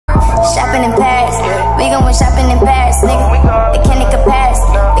Shopping in Paris, we gon' go shopping in Paris, nigga. They can't compare us,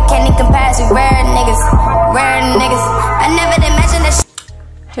 they can't compare us. We rare niggas, I never did mention that shit.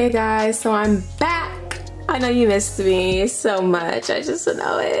 Hey guys, so I'm back. I know you missed me so much, I just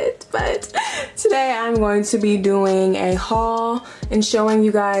know it, but today I'm going to be doing a haul and showing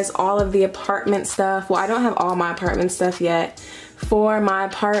you guys all of the apartment stuff. Well, I don't have all my apartment stuff yet for my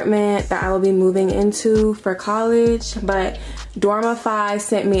apartment that I will be moving into for college, but Dormify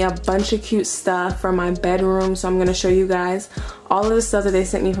sent me a bunch of cute stuff for my bedroom, so I'm going to show you guys all of the stuff that they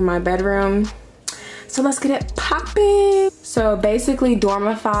sent me for my bedroom. So let's get it popping. So basically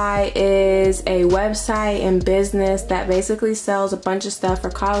Dormify is a website and business that basically sells a bunch of stuff for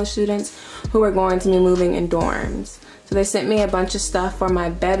college students who are going to be moving in dorms. So they sent me a bunch of stuff for my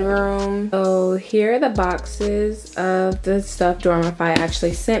bedroom. So here are the boxes of the stuff Dormify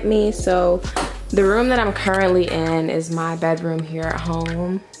actually sent me. So the room that I'm currently in is my bedroom here at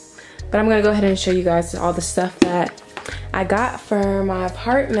home. But I'm gonna go ahead and show you guys all the stuff that I got for my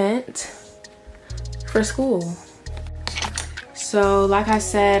apartment for school. So like I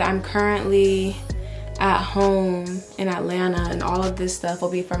said, I'm currently at home in Atlanta and all of this stuff will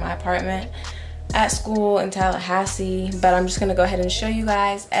be for my apartment at school in Tallahassee, but I'm just gonna go ahead and show you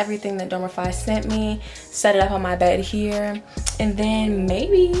guys everything that Dormify sent me, set it up on my bed here, and then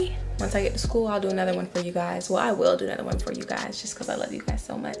maybe once I get to school I'll do another one for you guys. Well, I will do another one for you guys just because I love you guys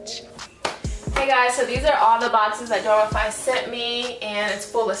so much. Hey guys, so these are all the boxes that Dormify sent me, and it's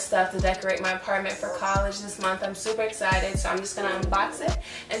full of stuff to decorate my apartment for college this month. I'm super excited, so I'm just gonna unbox it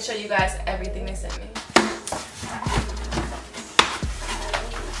and show you guys everything they sent me.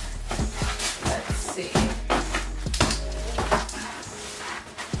 Let's see.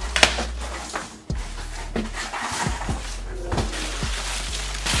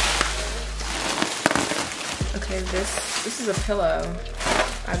 Okay, this is a pillow,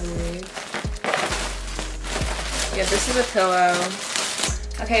 I believe. Yeah, this is a pillow.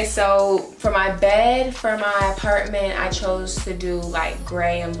 Okay, so for my bed, for my apartment, I chose to do like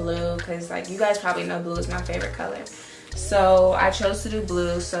gray and blue because like you guys probably know blue is my favorite color. So I chose to do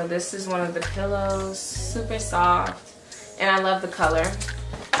blue. So this is one of the pillows, super soft, and I love the color.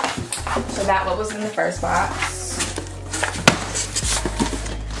 So that what was in the first box.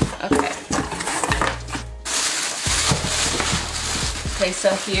 Okay. Okay,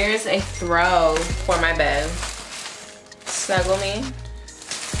 so here's a throw for my bed. Snuggle me.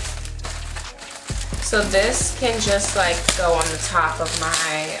 So this can just like go on the top of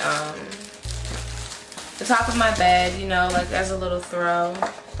my bed, you know, like as a little throw,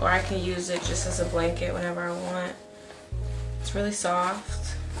 or I can use it just as a blanket whenever I want. It's really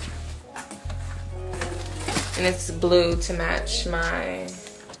soft, and it's blue to match my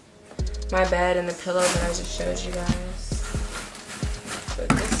bed and the pillow that I just showed you guys. But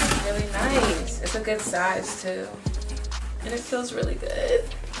this is really nice. It's a good size too. And it feels really good.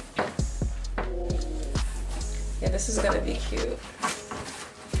 Yeah, this is gonna be cute.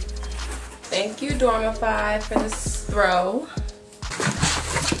 Thank you, Dormify, for this throw.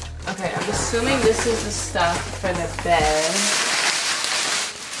 Okay, I'm assuming this is the stuff for the bed.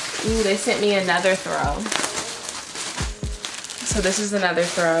 Ooh, they sent me another throw. So this is another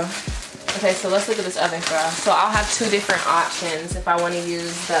throw. Okay, so let's look at this other throw. So I'll have two different options if I want to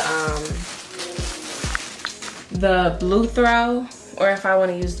use the blue throw, or if I want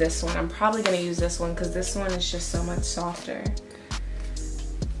to use this one. I'm probably going to use this one because this one is just so much softer.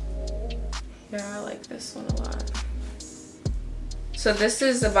 Yeah, I like this one a lot. So this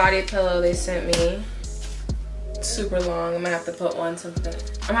is the body pillow they sent me. It's super long. I'm gonna have to put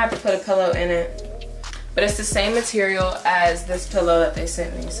a pillow in it. But it's the same material as this pillow that they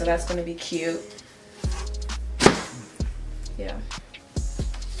sent me, so that's gonna be cute. Yeah.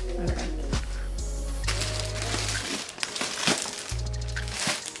 Okay.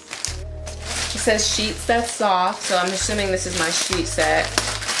 It says sheets that's soft, so I'm assuming this is my sheet set.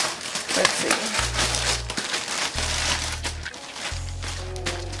 Let's see.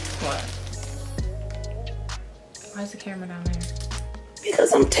 What? Why is the camera down there?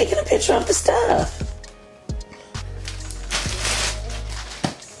 Because I'm taking a picture of the stuff.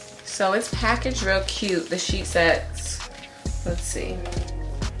 So it's packaged real cute, the sheet sets. Let's see.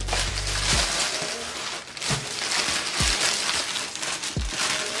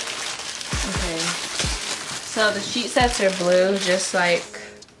 So the sheet sets are blue, just like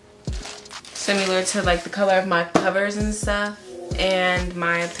similar to like the color of my covers and stuff and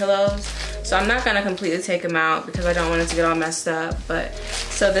my pillows. So I'm not gonna completely take them out because I don't want it to get all messed up. But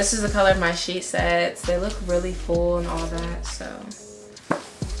so this is the color of my sheet sets. They look really full and all that. So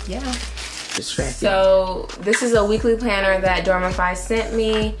yeah. distracted. So this is a weekly planner that Dormify sent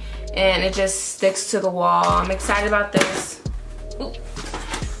me, and it just sticks to the wall. I'm excited about this. Ooh.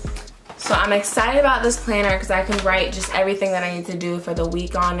 So I'm excited about this planner because I can write just everything that I need to do for the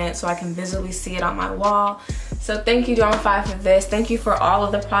week on it, so I can visibly see it on my wall. So thank you, Dormify, for this. Thank you for all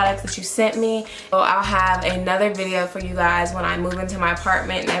of the products that you sent me. So I'll have another video for you guys when I move into my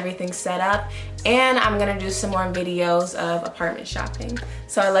apartment and everything's set up. And I'm gonna do some more videos of apartment shopping.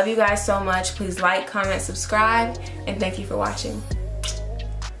 So I love you guys so much. Please like, comment, subscribe, and thank you for watching.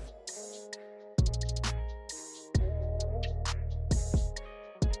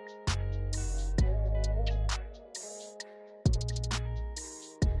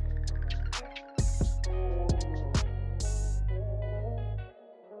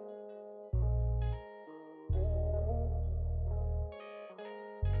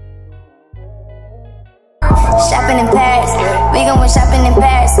 Shopping in Paris, we gon' went shopping in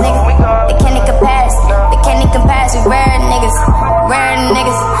Paris, nigga. They can't compare us, they can't compare us. We rare niggas, rare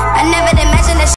niggas.